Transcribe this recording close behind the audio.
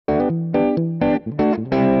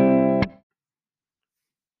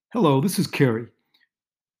Hello, this is Kerry,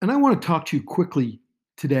 and I want to talk to you quickly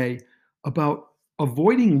today about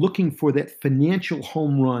avoiding looking for that financial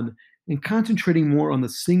home run and concentrating more on the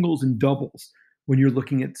singles and doubles when you're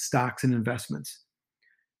looking at stocks and investments.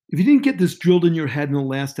 If you didn't get this drilled in your head in the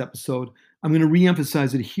last episode, I'm going to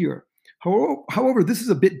reemphasize it here. However, this is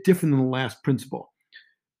a bit different than the last principle.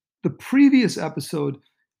 The previous episode,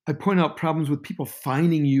 I point out problems with people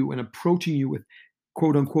finding you and approaching you with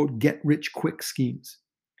quote unquote get rich quick schemes.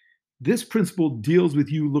 This principle deals with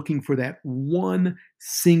you looking for that one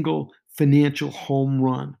single financial home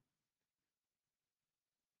run,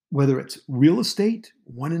 whether it's real estate,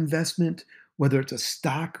 one investment, whether it's a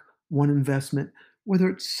stock, one investment, whether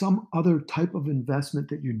it's some other type of investment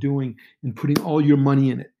that you're doing and putting all your money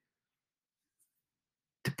in it.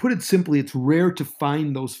 To put it simply, it's rare to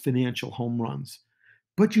find those financial home runs,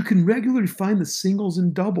 but you can regularly find the singles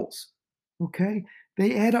and doubles. Okay?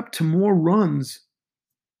 They add up to more runs,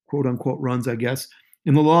 quote unquote runs, I guess,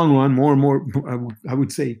 in the long run, more and more, I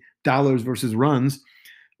would say dollars versus runs,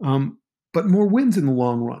 um, but more wins in the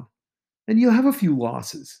long run. And you'll have a few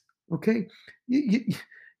losses. Okay.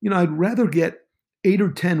 I'd rather get 8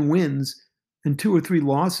 or 10 wins and 2 or 3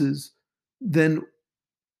 losses than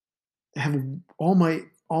have all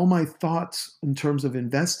my thoughts in terms of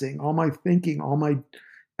investing, all my thinking, all my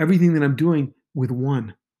everything that I'm doing with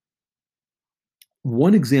one.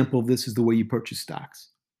 One example of this is the way you purchase stocks.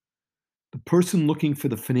 The person looking for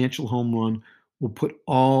the financial home run will put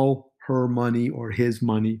all her money or his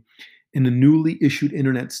money in a newly issued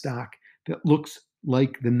internet stock that looks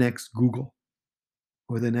like the next Google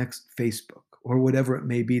or the next Facebook or whatever it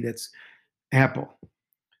may be that's Apple.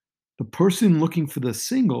 The person looking for the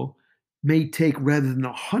single may take, rather than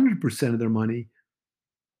 100% of their money,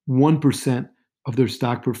 1% of their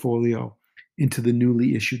stock portfolio into the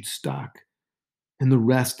newly issued stock and the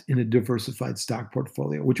rest in a diversified stock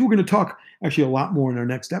portfolio, which we're going to talk actually a lot more in our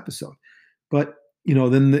next episode. But you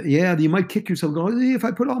might kick yourself going, "Hey, if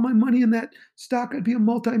I put all my money in that stock, I'd be a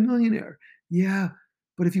multimillionaire." Yeah,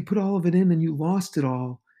 but if you put all of it in and you lost it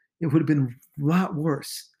all, it would have been a lot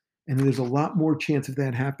worse. And there's a lot more chance of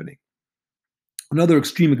that happening. Another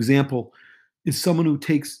extreme example is someone who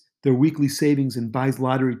takes their weekly savings and buys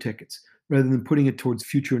lottery tickets rather than putting it towards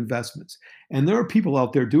future investments. And there are people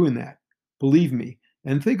out there doing that, believe me.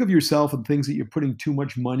 And think of yourself and things that you're putting too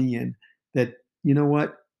much money in that, you know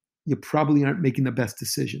what, you probably aren't making the best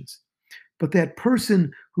decisions. But that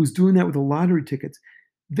person who's doing that with the lottery tickets,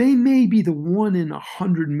 they may be the one in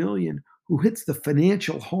 100 million who hits the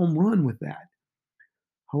financial home run with that.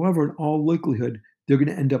 However, in all likelihood, they're going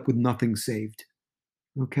to end up with nothing saved.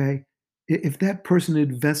 Okay? If that person had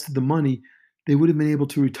invested the money, they would have been able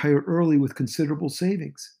to retire early with considerable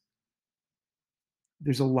savings.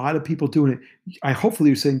 There's a lot of people doing it. Hopefully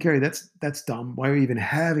you're saying, Gary, that's dumb. Why are you even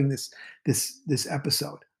having this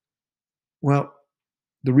episode? Well,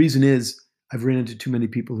 the reason is I've ran into too many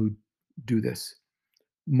people who do this.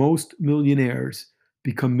 Most millionaires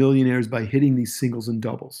become millionaires by hitting these singles and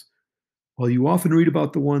doubles. While you often read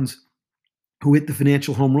about the ones who hit the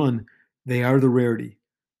financial home run, they are the rarity.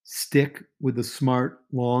 Stick with the smart,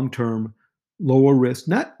 long-term, lower risk,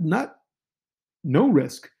 not no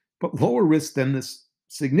risk, but lower risk than this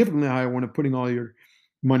significantly higher one of putting all your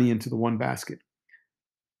money into the one basket.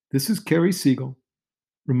 This is Kerry Siegel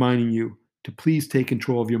reminding you to please take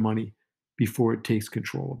control of your money before it takes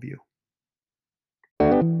control of you.